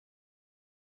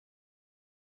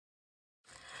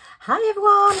Hi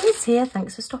everyone, Liz here,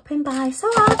 thanks for stopping by. So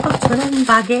I've got an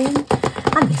unbagging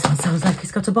and this one sounds like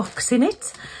it's got a box in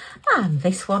it. And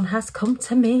this one has come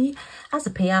to me as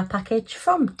a PR package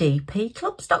from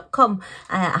dpclubs.com.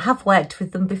 I have worked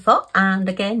with them before and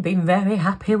again been very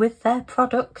happy with their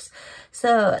products.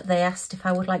 So they asked if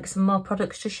I would like some more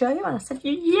products to show you and I said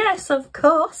yes, of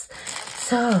course.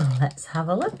 So let's have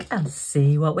a look and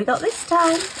see what we got this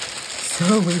time.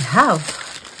 So we have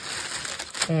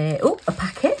a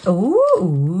packet.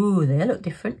 Ooh, they look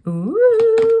different.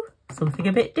 Ooh, something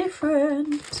a bit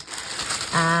different.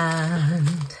 And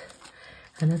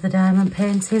another diamond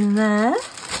paint in there.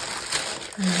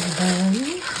 And then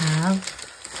we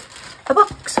have a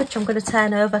box, which I'm going to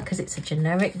turn over because it's a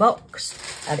generic box.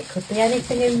 And it could be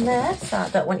anything in there. So I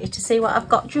don't want you to see what I've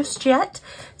got just yet.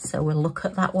 So we'll look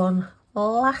at that one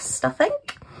last, I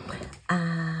think.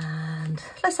 And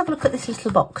let's have a look at this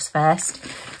little box first.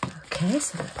 Okay,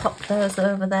 so we'll pop those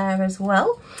over there as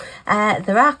well.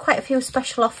 There are quite a few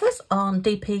special offers on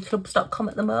dpclubs.com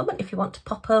at the moment. If you want to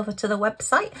pop over to the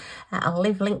website, I'll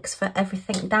leave links for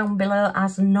everything down below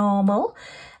as normal.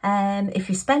 If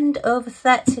you spend over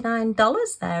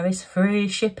 $39, there is free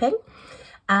shipping.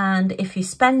 And if you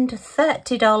spend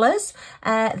 $30,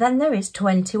 then there is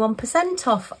 21%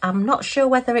 off. I'm not sure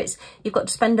whether it's, you've got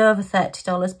to spend over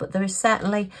 $30, but there is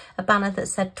certainly a banner that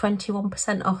said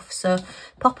 21% off. So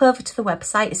pop over to the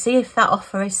website, see if that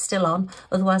offer is still on.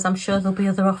 Otherwise, I'm sure there'll be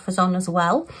other offers on as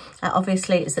well.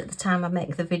 Obviously, it's at the time I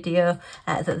make the video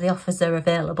that the offers are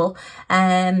available,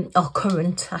 or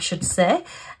current, I should say.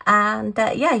 And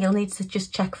yeah, you'll need to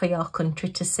just check for your country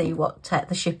to see what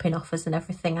the shipping offers and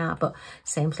everything are, but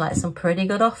seems like some pretty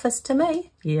good offers to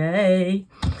me. Yay.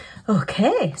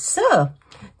 Okay, so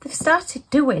they've started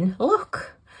doing,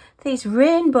 look, these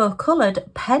rainbow coloured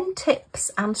pen tips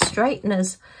and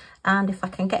straighteners. And if I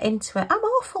can get into it, I'm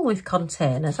awful with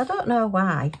containers, I don't know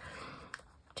why.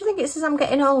 Do you think it's as I'm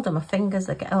getting older, my fingers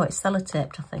are getting, oh, it's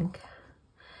sellotaped, I think.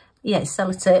 Yeah, it's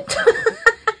sellotaped.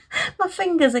 My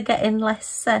fingers are getting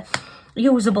less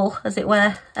usable, as it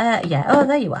were. Yeah, oh,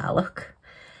 there you are, look.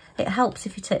 It helps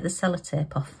if you take the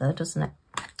sellotape off though, doesn't it?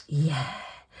 Yeah,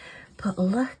 but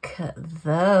look at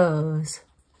those.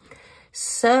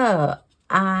 So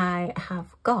I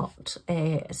have got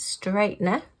a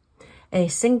straightener, a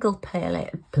single placer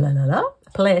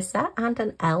and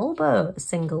an elbow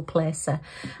single placer.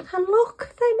 And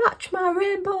look, they match my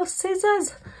rainbow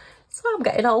scissors. So I'm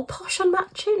getting all posh and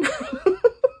matching.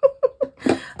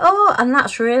 Oh, and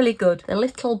that's really good. The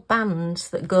little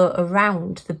bands that go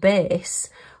around the base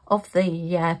of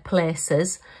the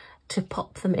placers to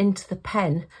pop them into the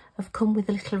pen have come with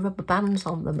little rubber bands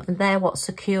on them, and they're what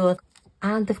secure.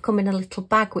 And they've come in a little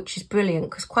bag, which is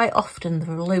brilliant because quite often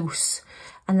they're loose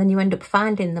and then you end up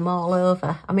finding them all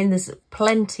over. I mean, there's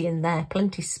plenty in there,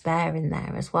 plenty spare in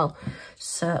there as well.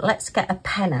 So let's get a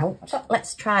pen out.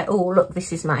 Let's try, oh, look,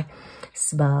 this is my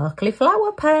sparkly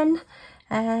flower pen.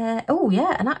 Oh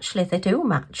yeah, and actually they do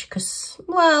match because,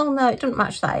 well, no, it doesn't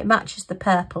match that. It matches the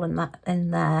purple and that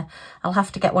in there. I'll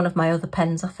have to get one of my other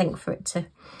pens, I think, for it to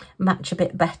match a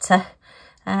bit better.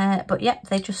 But yeah,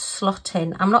 they just slot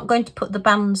in. I'm not going to put the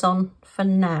bands on for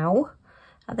now.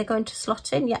 Are they going to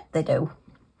slot in? Yeah, they do.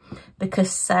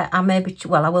 Because I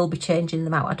will be changing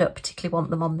them out. I don't particularly want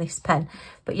them on this pen.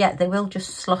 But yeah, they will just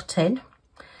slot in.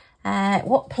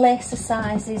 What placer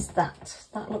size is that?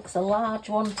 That looks a large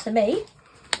one to me.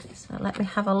 So let me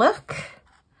have a look.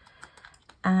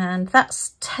 And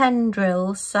that's 10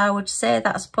 drills. So I would say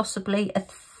that's possibly a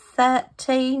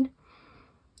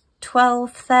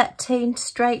 12, 13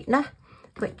 straightener,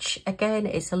 which again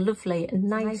is a lovely,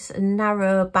 nice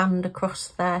narrow band across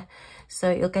there.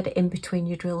 So you'll get it in between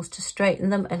your drills to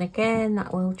straighten them. And again,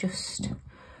 that will just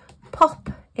pop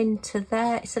into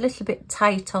there. It's a little bit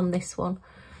tight on this one.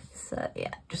 So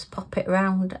yeah, just pop it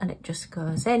around and it just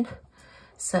goes in.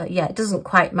 So yeah, it doesn't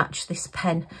quite match this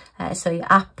pen. So yeah,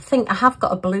 I think I have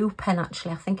got a blue pen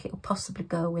actually. I think it'll possibly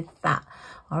go with that.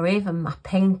 Or even my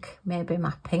pink, maybe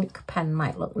my pink pen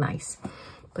might look nice.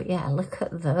 But yeah, look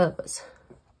at those.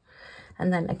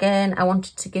 And then again, I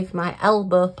wanted to give my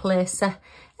elbow placer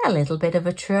a little bit of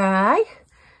a try.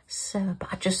 So, but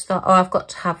I just thought, oh, I've got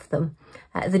to have them.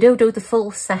 They do the full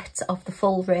set of the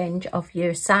full range of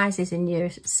your sizes in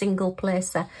your single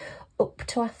placer up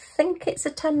to, I think it's a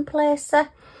 10 placer.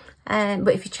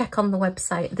 But if you check on the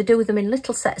website, they do them in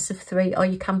little sets of 3, or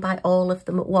you can buy all of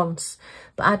them at once.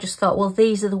 But I just thought, well,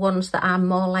 these are the ones that I'm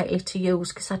more likely to use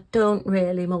because I don't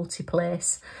really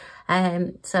multi-place.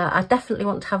 So I definitely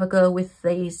want to have a go with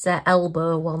these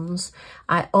elbow ones.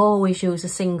 I always use a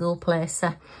single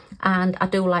placer, and I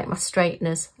do like my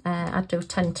straighteners. I do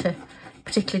tend to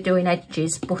particularly doing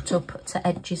edges, butt up to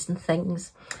edges and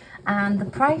things. And the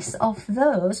price of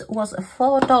those was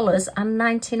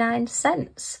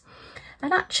 $4.99.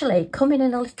 And actually, coming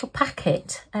in a little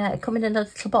packet, coming in a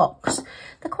little box,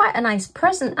 they're quite a nice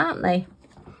present, aren't they?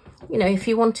 You know, if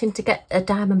you're wanting to get a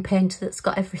diamond painter that's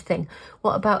got everything,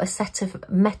 what about a set of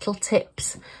metal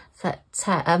tips that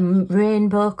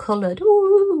rainbow coloured?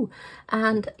 Ooh!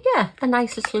 And yeah, a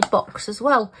nice little box as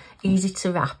well, easy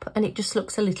to wrap, and it just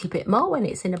looks a little bit more when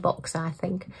it's in a box, I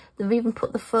think. They've even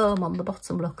put the foam on the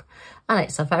bottom, look, and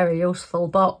it's a very useful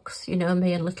box. You know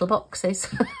me and little boxes.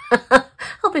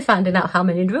 I'll be finding out how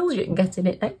many drills you can get in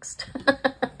it next.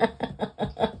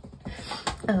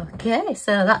 Okay,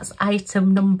 so that's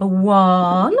item number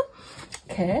 1.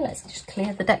 Okay, let's just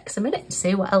clear the decks a minute to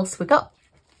see what else we got.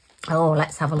 Oh,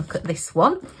 let's have a look at this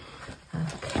one.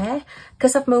 Okay,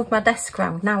 because I've moved my desk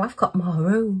round now, I've got more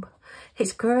room.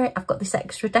 It's great. I've got this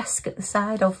extra desk at the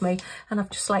side of me, and I've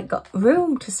just like got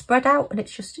room to spread out, and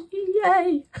it's just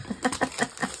yay.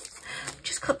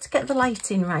 Just got to get the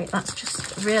lighting right. That's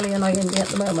just really annoying me at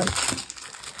the moment.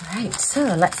 Right,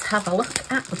 so let's have a look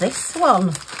at this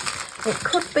one. It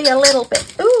could be a little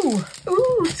bit, ooh,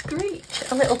 screech,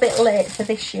 a little bit late for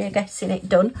this year getting it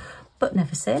done, but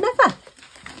never say never.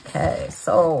 Okay,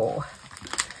 so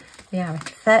yeah,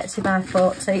 30 by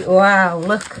 40. Wow,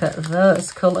 look at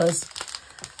those colours.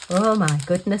 Oh my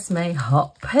goodness me,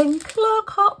 hot pink, look,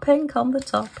 hot pink on the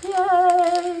top,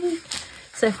 yay.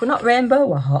 So if we're not rainbow,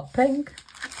 we're hot pink.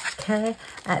 Okay,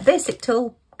 basic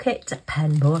tool kit,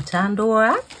 pen, boat and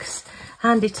wax,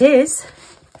 and it is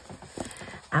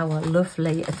our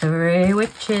lovely 3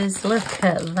 witches. Look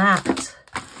at that,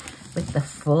 with the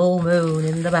full moon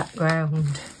in the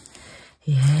background.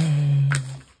 Yay.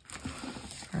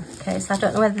 Okay, so I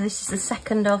don't know whether this is the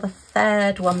 2nd or the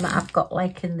 3rd one that I've got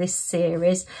like in this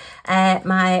series.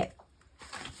 My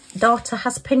daughter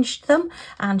has pinched them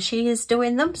and she is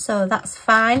doing them, so that's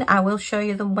fine. I will show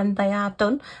you them when they are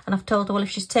done, and I've told her, well, if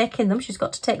she's taking them, she's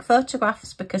got to take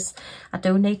photographs because I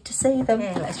do need to see them.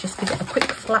 Okay, let's just give it a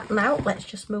quick flatten out. Let's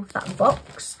just move that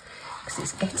box because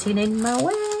it's getting in my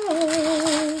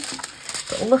way.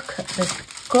 But look at the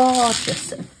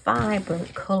gorgeous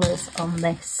vibrant colours on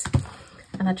this,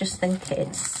 and I just think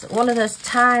it's one of those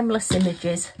timeless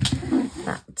images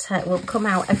that will come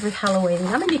out every Halloween.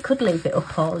 I mean, you could leave it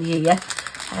up all year.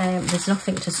 There's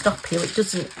nothing to stop you. It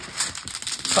doesn't,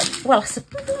 well,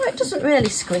 it doesn't really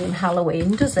scream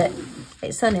Halloween, does it?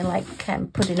 It's only like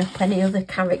putting up any other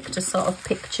character sort of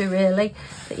picture, really,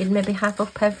 that you'd maybe have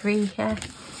up every,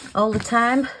 all the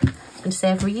time. I was going to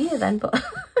say every year then, but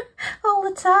all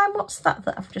the time. What's that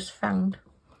I've just found?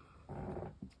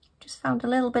 Just found a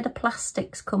little bit of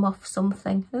plastics come off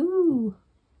something. Ooh.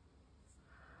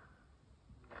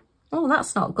 Oh,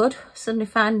 that's not good. Suddenly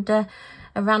find a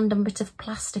random bit of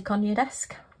plastic on your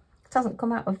desk. It hasn't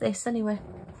come out of this anyway.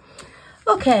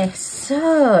 Okay,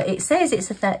 so it says it's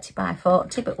a 30 by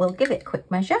 40, but we'll give it a quick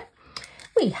measure.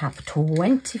 We have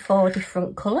 24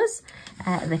 different colours.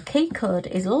 The key code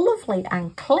is lovely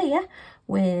and clear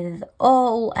with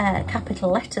all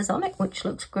capital letters on it, which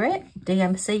looks great.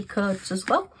 DMC codes as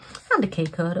well, and a key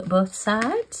code at both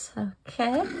sides.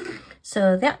 Okay,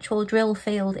 so the actual drill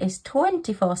field is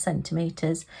 24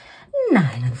 centimetres,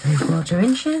 9 3/4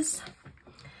 inches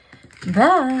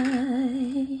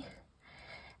by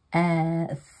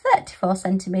 34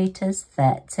 centimetres,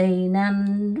 13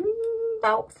 and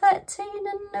about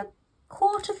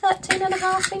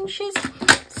 13.25 inches.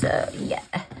 So yeah,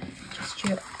 just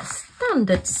your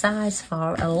standard size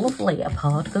for a lovely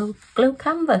hard glue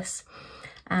canvas.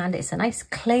 And it's a nice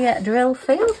clear drill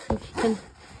field. You can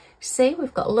see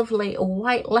we've got lovely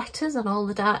white letters on all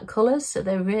the dark colours, so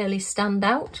they really stand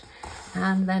out.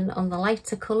 And then on the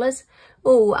lighter colours,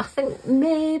 oh, I think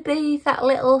maybe that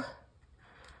little,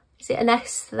 is it an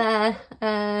S there?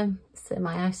 So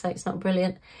my eyesight's not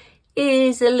brilliant.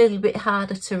 Is a little bit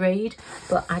harder to read,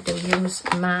 but I do use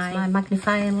my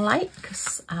magnifying light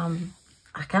because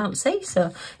I can't see,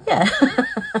 so yeah.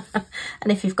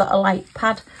 And if you've got a light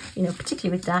pad, you know,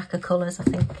 particularly with darker colours, I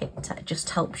think it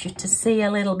just helps you to see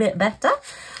a little bit better.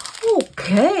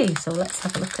 Okay, so let's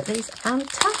have a look at these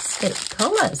fantastic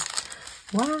colours.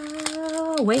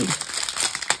 Wowee.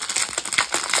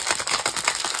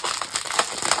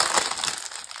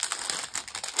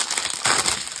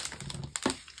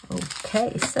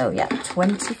 Okay, so yeah,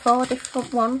 24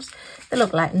 different ones. They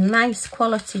look like nice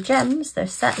quality gems.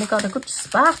 They've certainly got a good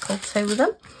sparkle to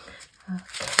them.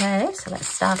 Okay, so let's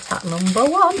start at number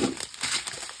 1.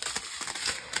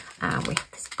 And we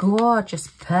have this gorgeous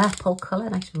purple colour,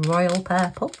 nice royal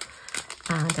purple,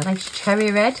 and a nice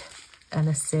cherry red and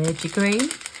a sagey green.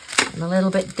 And a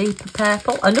little bit deeper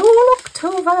purple. And oh look,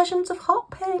 2 versions of hot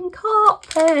pink,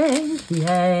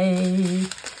 yay.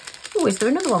 Oh, is there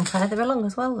another one further along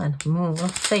as well then?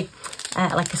 Let's see.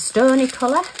 Like a stony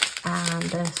colour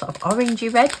and a sort of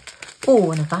orangey red.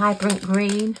 Oh, and a vibrant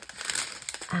green.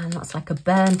 And that's like a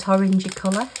burnt orangey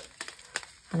colour.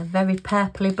 And a very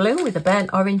purpley blue with a burnt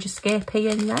orange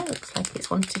escapee in there. Looks like it's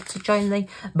wanted to join the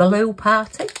blue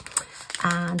party.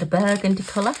 And a burgundy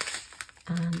colour.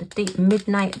 And a deep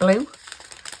midnight blue.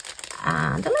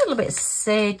 And a little bit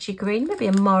sagey green. Maybe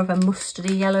a more of a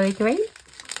mustardy yellowy green.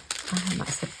 And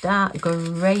that's a dark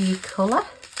grey colour.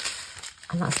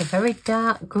 And that's a very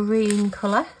dark green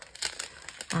colour.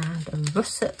 And a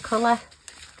russet colour.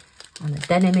 And a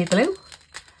denimy blue.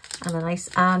 And a nice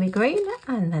army green,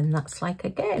 and then that's like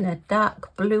again a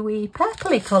dark bluey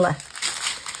purpley colour.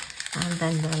 And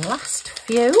then the last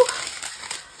few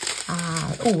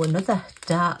are, oh, another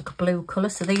dark blue colour.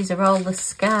 So these are all the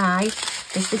sky.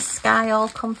 Is this sky all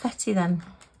confetti then?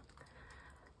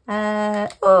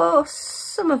 Oh,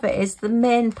 some of it is. The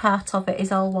main part of it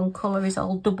is all one colour, is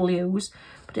all W's,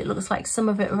 but it looks like some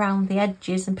of it around the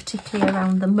edges and particularly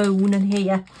around the moon and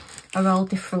here are all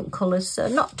different colours, so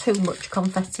not too much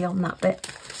confetti on that bit.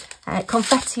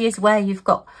 Confetti is where you've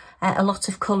got a lot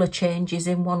of colour changes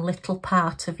in one little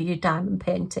part of your diamond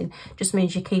painting. Just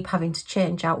means you keep having to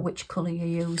change out which colour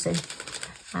you're using.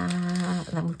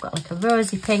 Then we've got like a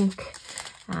rosy pink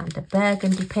and a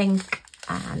burgundy pink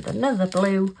and another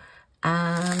blue,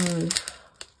 and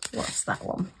what's that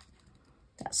one?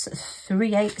 That's a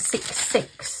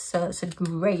 3866, so it's a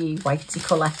grey whitey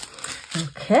colour.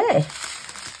 Okay.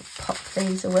 Pop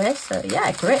these away. So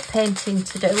yeah, great painting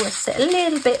to do. It's a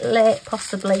little bit late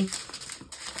possibly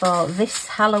for this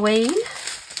Halloween,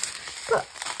 but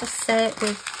I say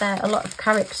with a lot of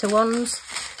character ones,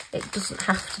 it doesn't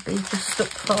have to be just up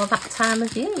for that time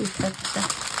of year. You could,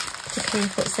 particularly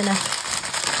if it's in a,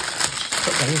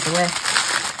 put these away.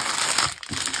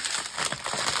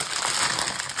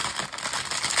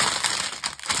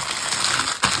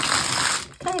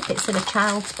 If it's in a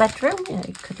child's bedroom, you know,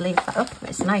 you could leave that up.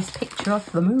 It's a nice picture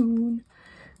of the moon.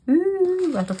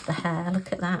 Ooh, I love the hair.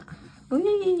 Look at that.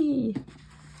 Whee!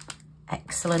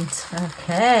 Excellent.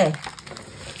 Okay.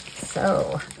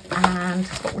 So, and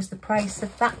what was the price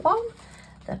of that one?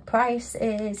 The price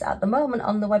is, at the moment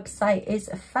on the website, is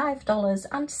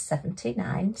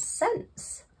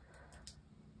 $5.79.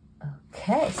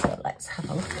 Okay, so let's have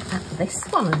a look at this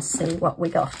one and see what we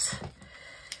got.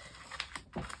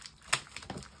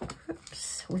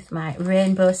 With my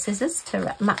rainbow scissors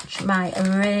to match my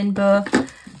rainbow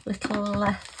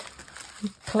little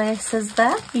places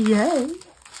there. Yay!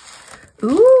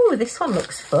 Ooh, this one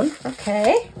looks fun.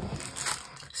 Okay,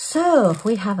 so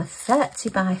we have a 30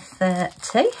 by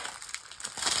 30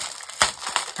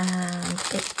 and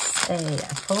it's a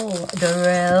full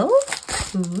drill.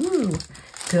 Ooh,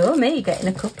 go me, getting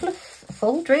a couple of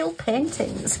full drill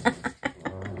paintings.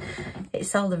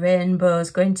 It's all the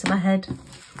rainbows going to my head.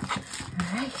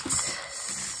 Right,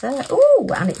 so, oh,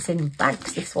 and it's in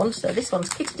bags, this one, so this one's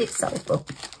kitted itself up.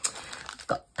 I've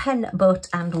got pen, boat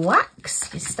and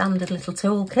wax, your standard little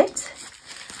toolkit.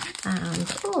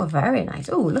 And, oh, very nice.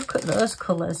 Oh, look at those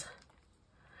colours.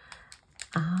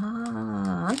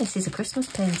 Ah, this is a Christmas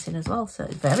painting as well, so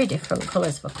it's very different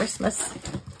colours for Christmas.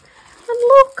 And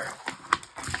look,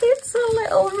 it's a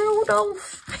little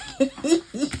Rudolph.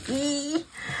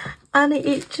 And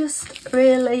it just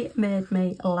really made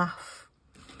me laugh.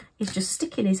 He's just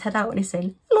sticking his head out and he's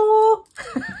saying, hello.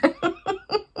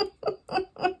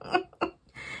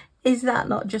 Is that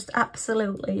not just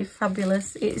absolutely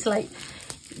fabulous? It's like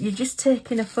you're just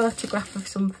taking a photograph of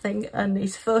something and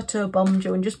he's photobombed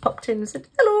you and just popped in and said,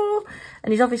 hello.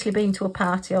 And he's obviously been to a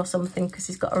party or something because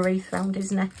he's got a wreath round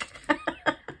his neck.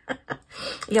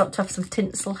 He ought to have some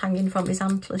tinsel hanging from his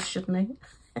antlers, shouldn't he?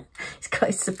 He's got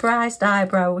his surprised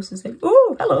eyebrows and saying,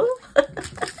 oh, hello.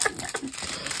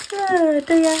 Oh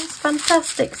dear, it's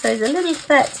fantastic. So it's a little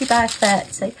 30 by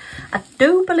 30. I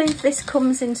do believe this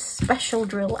comes in special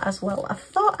drill as well. I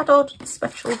thought I'd ordered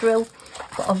special drill,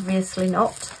 but obviously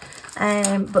not.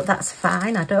 But that's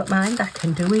fine, I don't mind. I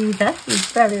can do either. He's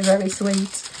very, very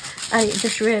sweet. And it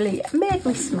just really made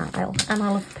me smile. And I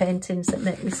love paintings that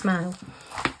make me smile.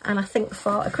 And I think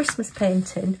for a Christmas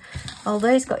painting,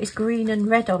 although he's got his green and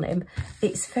red on him,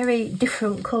 it's very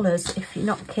different colours if you're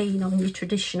not keen on your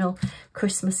traditional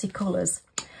Christmassy colours.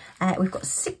 We've got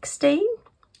 16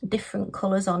 different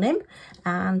colours on him,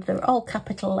 and they're all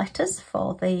capital letters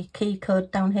for the key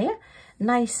code down here.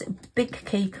 Nice big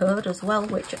key code as well,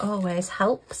 which always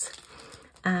helps.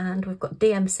 And we've got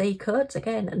DMC codes,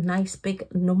 again, nice big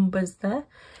numbers there.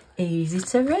 Easy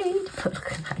to read, but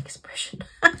look at that expression.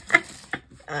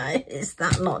 Is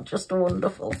that not just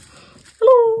wonderful?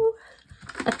 Hello.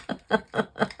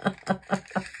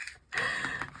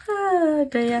 Oh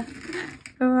dear.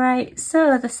 Right,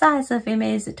 so the size of him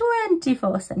is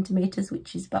 24 centimetres,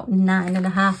 which is about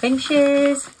 9.5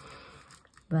 inches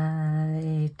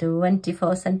by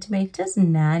 24 centimetres,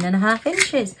 9.5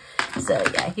 inches. So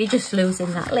yeah, you're just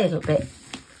losing that little bit.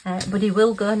 But he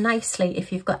will go nicely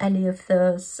if you've got any of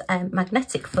those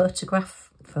magnetic photograph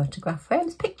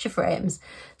frames, picture frames.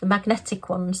 The magnetic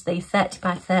ones, the 30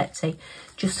 by 30,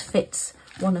 just fits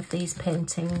one of these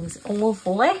paintings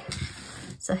lovely.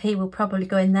 So he will probably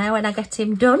go in there when I get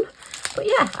him done. But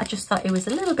yeah, I just thought it was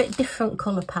a little bit different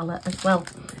colour palette as well.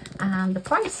 And the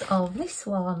price of this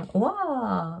one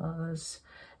was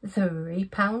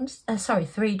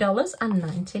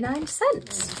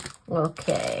 $3.99.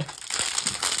 Okay.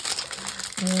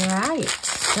 Right,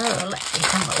 so let me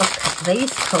have a look at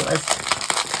these colours.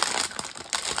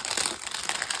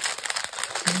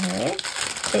 Okay.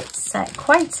 It's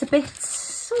quite a bit,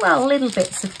 well, little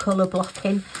bits of colour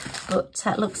blocking, but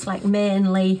looks like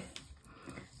mainly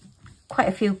quite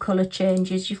a few colour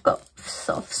changes. You've got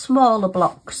sort of smaller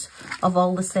blocks of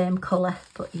all the same colour,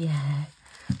 but yeah,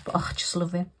 but oh, I just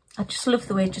love him. I just love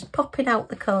the way just popping out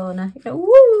the corner, you know,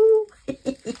 woo!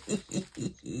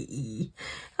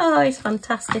 Oh, he's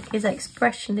fantastic. His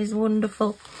expression is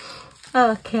wonderful.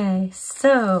 Okay,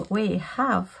 so we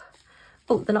have,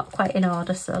 oh, they're not quite in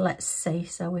order, so let's see.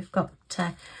 So we've got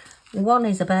one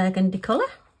is a burgundy colour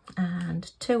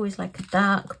and 2 is like a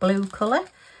dark blue colour.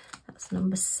 That's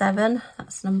number 7,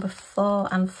 that's number 4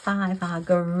 and 5 are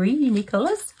greeny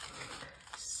colours.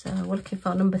 So we're looking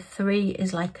for number 3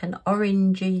 is like an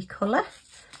orangey colour,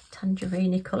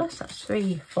 tangerine colour, so that's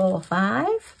 3, 4,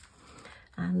 5.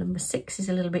 And number 6 is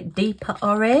a little bit deeper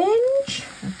orange,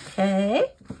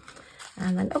 okay.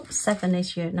 And then up 7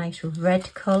 is your nice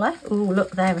red colour. Oh,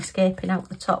 look, they're escaping out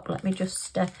the top. Let me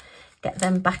just get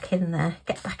them back in there.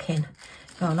 Get back in.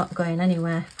 No, not going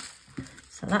anywhere.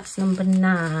 So that's number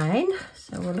 9.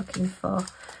 So we're looking for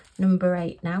number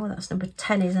 8 now. That's number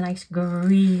 10 is a nice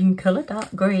green colour,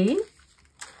 dark green.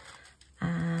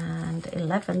 And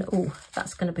 11, oh,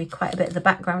 that's going to be quite a bit of the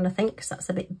background, I think, because that's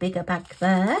a bit bigger back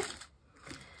there.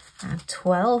 And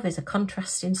 12 is a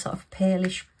contrasting sort of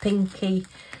palish pinky,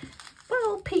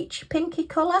 well, peachy pinky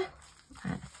colour.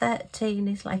 13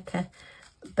 is like a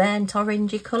burnt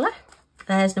orangey colour.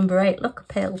 There's number 8, look, a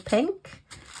pale pink.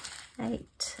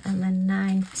 8 and then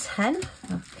 9, 10.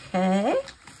 Okay.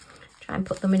 Try and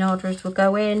put them in order as we're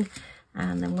going.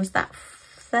 And then was that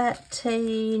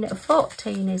 13?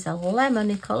 14 is a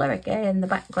lemony colour, again, the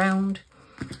background.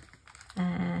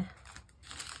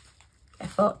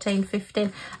 14,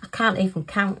 15. I can't even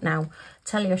count now. I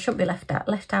tell you, I shouldn't be left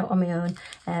out on my own.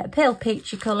 Pale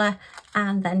peachy colour,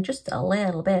 and then just a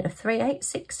little bit of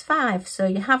 3865. So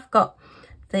you have got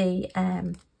the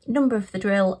number of the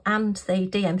drill and the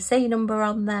DMC number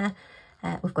on there.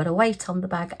 We've got a weight on the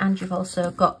bag, and you've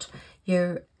also got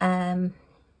your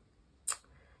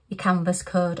canvas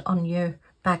code on your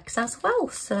bags as well.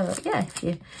 So yeah, if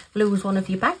you lose one of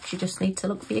your bags, you just need to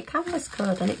look for your canvas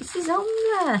code, and it is on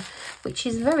there, which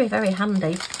is very, very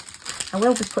handy. I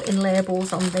will be putting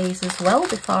labels on these as well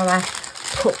before I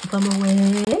put them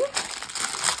away.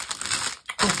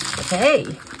 Okay,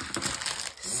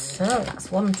 so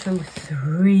that's 1, 2,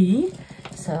 3.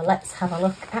 So let's have a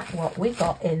look at what we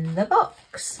got in the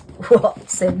box.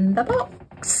 What's in the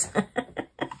box?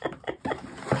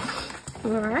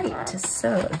 Right,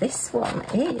 so this one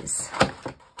is,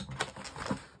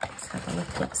 let's have a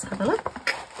look, let's have a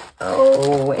look.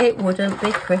 Oh, it wouldn't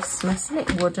be Christmas and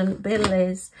it wouldn't be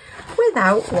Liz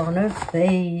without one of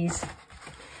these.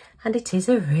 And it is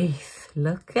a wreath.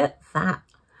 Look at that.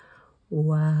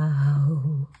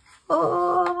 Wow.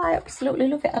 Oh, I absolutely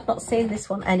love it. I've not seen this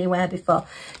one anywhere before.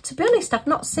 To be honest, I've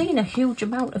not seen a huge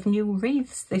amount of new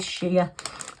wreaths this year.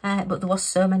 But there was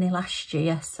so many last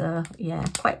year. So, yeah,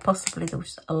 quite possibly there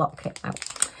was a lot came out.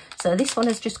 So this one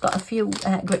has just got a few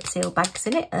grip seal bags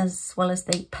in it, as well as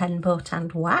the pen, boat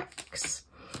and wax.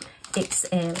 It's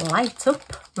a light up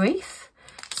wreath.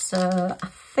 So I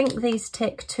think these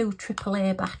take 2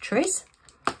 AAA batteries.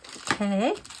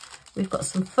 Okay. We've got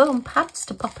some foam pads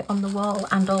to pop it on the wall,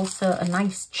 and also a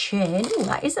nice chain. Oh,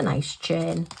 that is a nice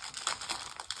chain.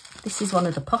 This is one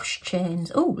of the posh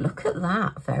chains. Oh, look at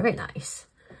that. Very nice.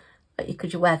 But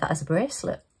could you wear that as a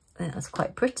bracelet? Yeah, that's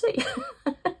quite pretty.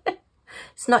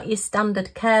 It's not your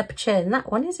standard curb chain,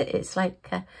 that one, is it? It's like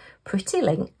pretty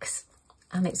links.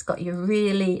 And it's got your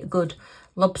really good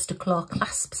lobster claw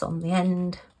clasps on the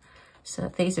end.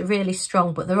 So these are really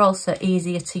strong, but they're also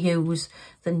easier to use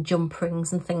than jump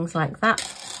rings and things like that.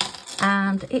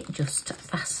 and it just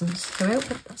fastens through.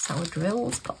 That's our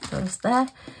drills, pop those there.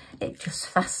 It just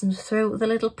fastens through the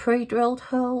little pre-drilled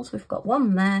holes. We've got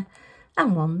one there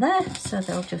and one there, so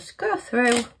they'll just go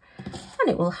through and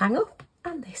it will hang up.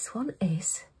 And this one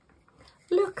is,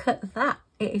 look at that,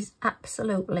 it is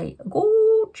absolutely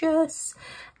gorgeous.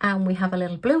 And we have a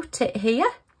little blue tit here,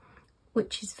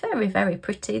 which is very, very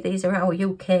pretty. These are our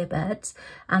UK birds,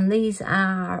 and these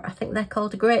are, I think they're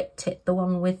called a great tit, the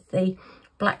one with the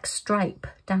black stripe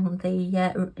down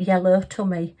the yellow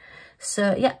tummy.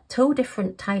 So yeah, two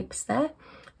different types there.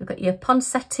 We've got your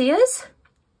poinsettias,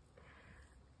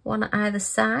 one at either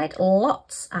side,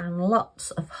 lots and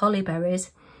lots of holly berries.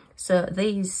 So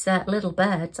these little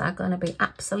birds are going to be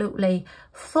absolutely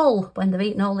full when they've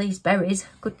eaten all these berries.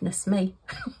 Goodness me.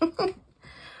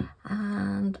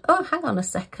 And, oh, hang on a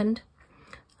second.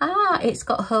 Ah, it's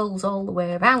got holes all the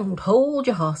way around. Hold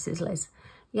your horses, Liz.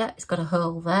 Yeah, it's got a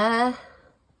hole there.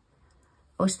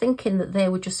 I was thinking that they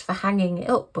were just for hanging it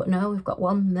up, but no, we've got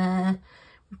one there.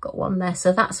 We've got one there.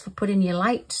 So that's for putting your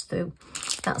lights through.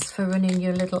 That's for running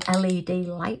your little LED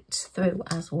lights through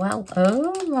as well.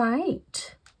 Oh,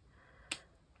 right.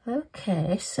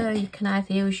 Okay, so you can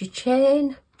either use your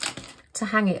chain to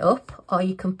hang it up, or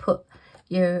you can put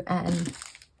your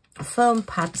foam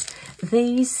pads.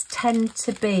 These tend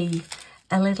to be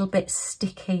a little bit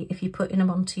sticky if you're putting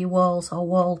them onto your walls or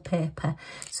wallpaper,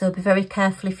 so be very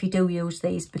careful if you do use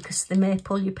these, because they may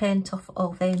pull your paint off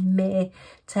or they may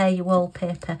tear your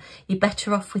wallpaper. You're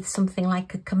better off with something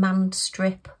like a command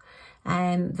strip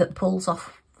that pulls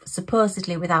off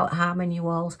supposedly without harming your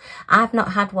walls. I've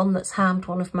not had one that's harmed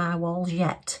one of my walls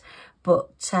yet, but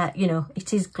you know,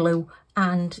 it is glue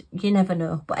and you never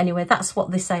know. But anyway, that's what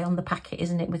they say on the packet,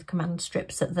 isn't it, with command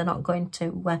strips, that they're not going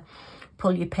to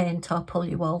pull your paint or pull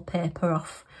your wallpaper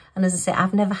off. And as I say,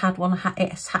 I've never had one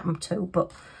it's happened to,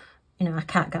 but you know, I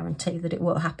can't guarantee that it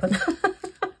won't happen.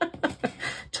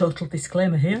 Total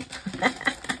disclaimer here.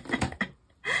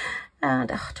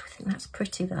 And oh, do I think that's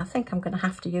pretty though? I think I'm going to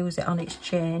have to use it on its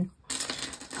chain.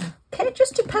 Okay, it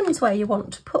just depends where you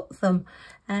want to put them.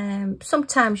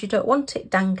 Sometimes you don't want it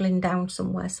dangling down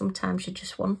somewhere. Sometimes you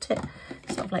just want it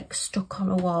sort of like stuck on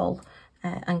a wall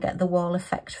and get the wall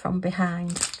effect from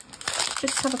behind.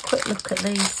 Just have a quick look at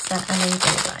these LED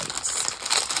lights.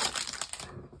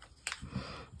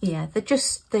 Yeah, they're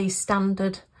just the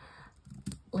standard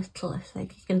little, I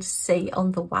think you can see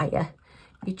on the wire.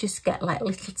 You just get like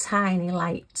little tiny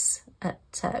lights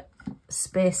at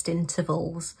spaced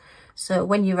intervals. So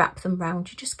when you wrap them round,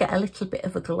 you just get a little bit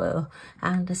of a glow.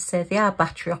 And as I say, they are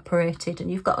battery operated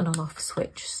and you've got an on-off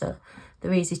switch, so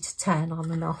they're easy to turn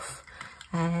on and off.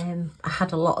 I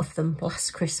had a lot of them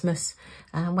last Christmas,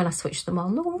 and when I switched them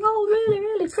on, they were all really,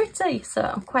 really pretty. So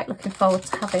I'm quite looking forward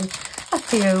to having a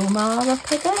few more up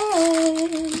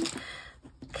again.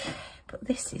 Okay, but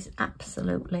this is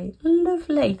absolutely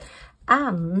lovely.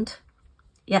 And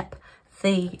yep,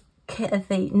 the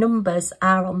numbers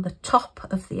are on the top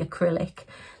of the acrylic.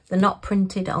 They're not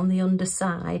printed on the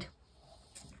underside,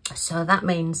 so that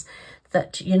means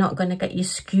that you're not going to get your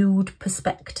skewed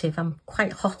perspective. I'm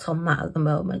quite hot on that at the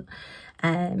moment.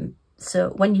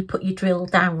 So when you put your drill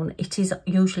down, it is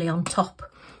usually on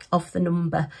top of the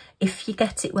number. If you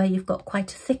get it where you've got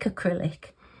quite a thick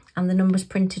acrylic and the number's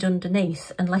printed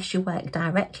underneath, unless you work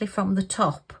directly from the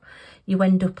top, you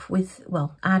end up with,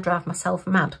 well, I drive myself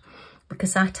mad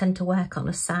because I tend to work on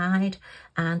a side,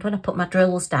 and when I put my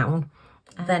drills down,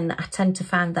 then I tend to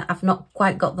find that I've not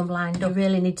quite got them lined up. You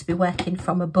really need to be working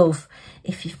from above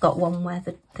if you've got one where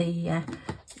the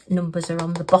numbers are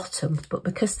on the bottom, but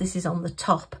because this is on the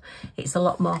top, it's a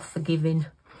lot more forgiving.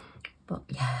 But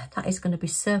yeah, that is going to be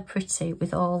so pretty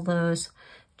with all those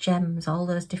gems, all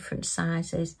those different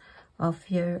sizes of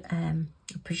your, I'm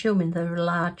presuming there are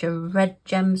larger red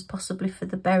gems possibly for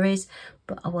the berries,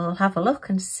 but I will have a look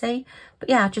and see. But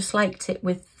yeah, I just liked it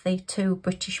with the two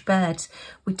British birds.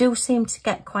 We do seem to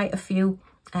get quite a few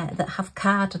that have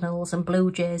cardinals and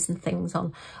blue jays and things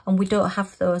on, and we don't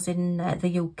have those in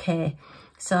the UK.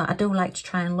 So I do like to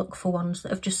try and look for ones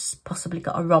that have just possibly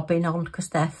got a robin on, because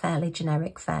they're fairly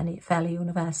generic, fairly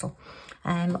universal.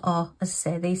 Or as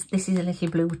I say, this is a little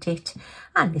blue tit,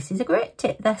 and this is a great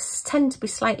tit. They tend to be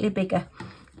slightly bigger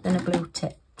than a blue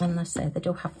tit, and as I say, they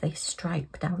do have this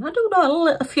stripe down. I do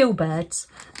know a few birds,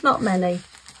 not many.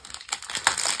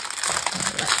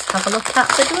 Let's have a look at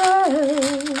the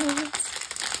drills.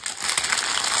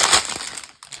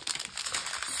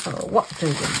 So what do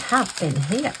we have in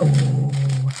here? Oh,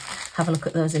 have a look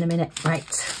at those in a minute.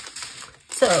 Right,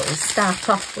 so we start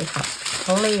off, we have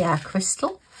clear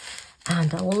crystal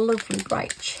and a lovely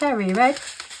bright cherry red,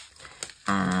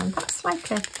 and that's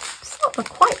like a sort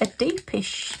for quite a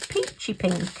deepish peachy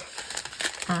pink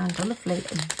and a lovely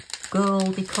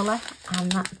goldy colour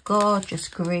and that gorgeous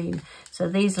green. So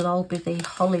these will all be the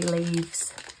holly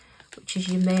leaves, which is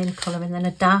your main colour, and then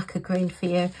a darker green for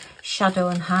your shadow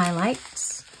and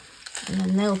highlights. And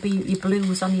then there'll be your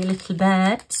blues on your little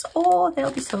birds. Oh,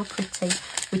 they'll be so pretty.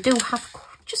 We do have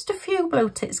just a few blue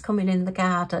tits coming in the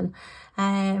garden.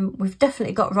 We've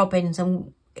definitely got robins,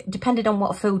 and depending on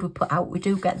what food we put out, we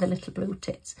do get the little blue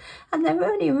tits. And they're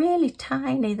only really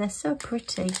tiny. They're so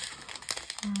pretty.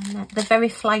 And they're very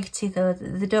flighty though.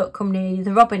 They don't come near you.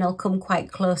 The robin will come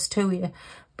quite close to you,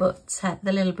 but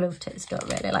the little blue tits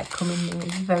don't really like coming near you.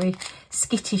 They're very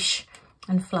skittish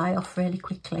and fly off really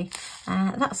quickly.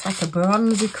 That's like a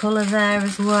bronzy colour there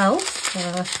as well. So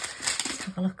let's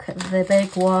have a look at the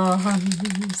big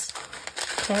ones.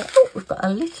 Okay, oh, we've got a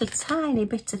little tiny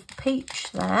bit of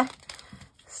peach there.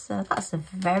 So that's a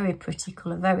very pretty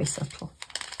colour, very subtle.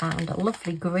 And a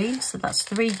lovely green. So that's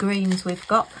 3 greens we've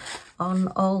got on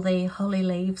all the holly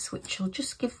leaves, which will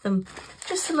just give them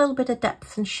just a little bit of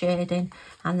depth and shading.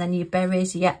 And then your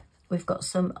berries, yeah, we've got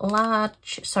some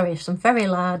very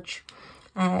large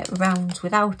rounds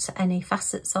without any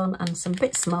facets on, and some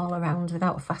bit smaller rounds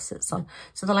without facets on.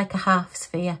 So they're like a half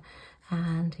sphere.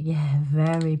 And yeah,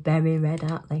 very berry red,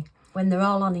 aren't they? When they're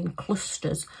all on in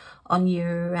clusters on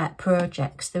your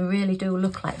projects, they really do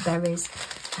look like berries,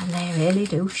 and they really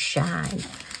do shine.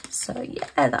 So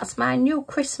yeah, that's my new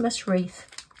Christmas wreath.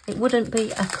 It wouldn't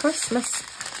be a Christmas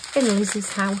in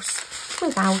Lizzie's house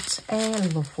without a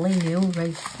lovely new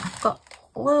wreath. I've got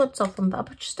loads of them, but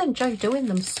I just enjoy doing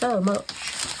them so much.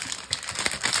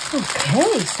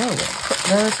 Okay, so we'll put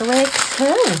those away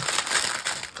too.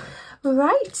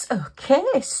 Right,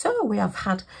 okay, so we have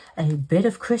had a bit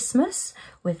of Christmas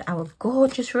with our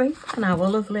gorgeous wreath and our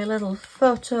lovely little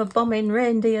photo bombing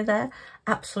reindeer there.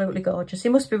 Absolutely gorgeous. He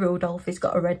must be Rudolph, he's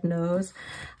got a red nose.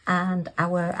 And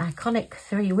our iconic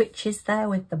 3 witches there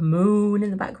with the moon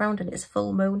in the background, and it's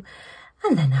full moon.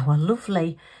 And then our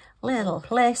lovely little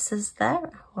places there,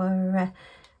 our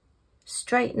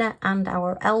straightener and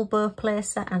our elbow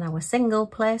placer and our single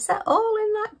placer, all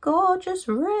in that gorgeous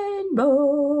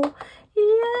rainbow.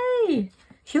 Yay!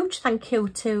 Huge thank you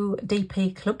to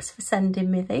DP Clubs for sending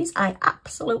me these. I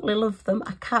absolutely love them.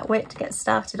 I can't wait to get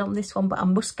started on this one, but I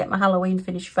must get my Halloween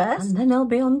finished first, and then I'll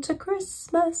be on to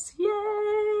Christmas.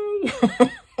 Yay!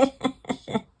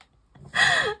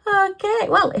 Okay,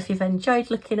 well, if you've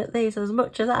enjoyed looking at these as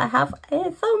much as I have, a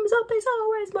thumbs up is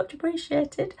always much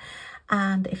appreciated.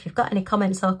 And if you've got any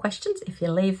comments or questions, if you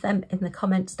leave them in the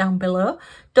comments down below,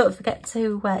 don't forget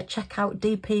to check out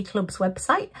DP Club's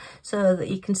website so that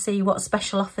you can see what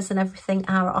special offers and everything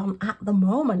are on at the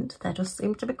moment. There does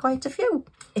seem to be quite a few.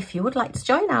 If you would like to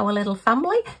join our little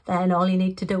family, then all you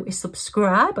need to do is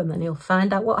subscribe, and then you'll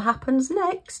find out what happens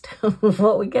next,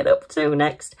 what we get up to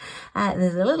next.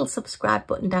 There's a little subscribe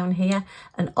button down here,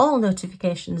 and all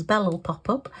notifications bell will pop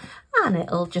up, and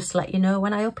it'll just let you know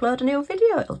when I upload a new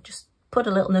video. It'll just put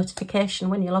a little notification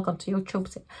when you log on to YouTube,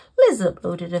 say, Liz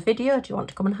uploaded a video, do you want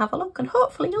to come and have a look? And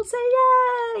hopefully you'll say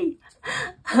yay.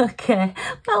 Okay,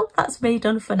 well, that's me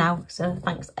done for now. So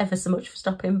thanks ever so much for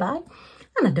stopping by,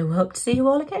 and I do hope to see you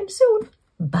all again soon.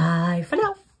 Bye for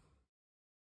now.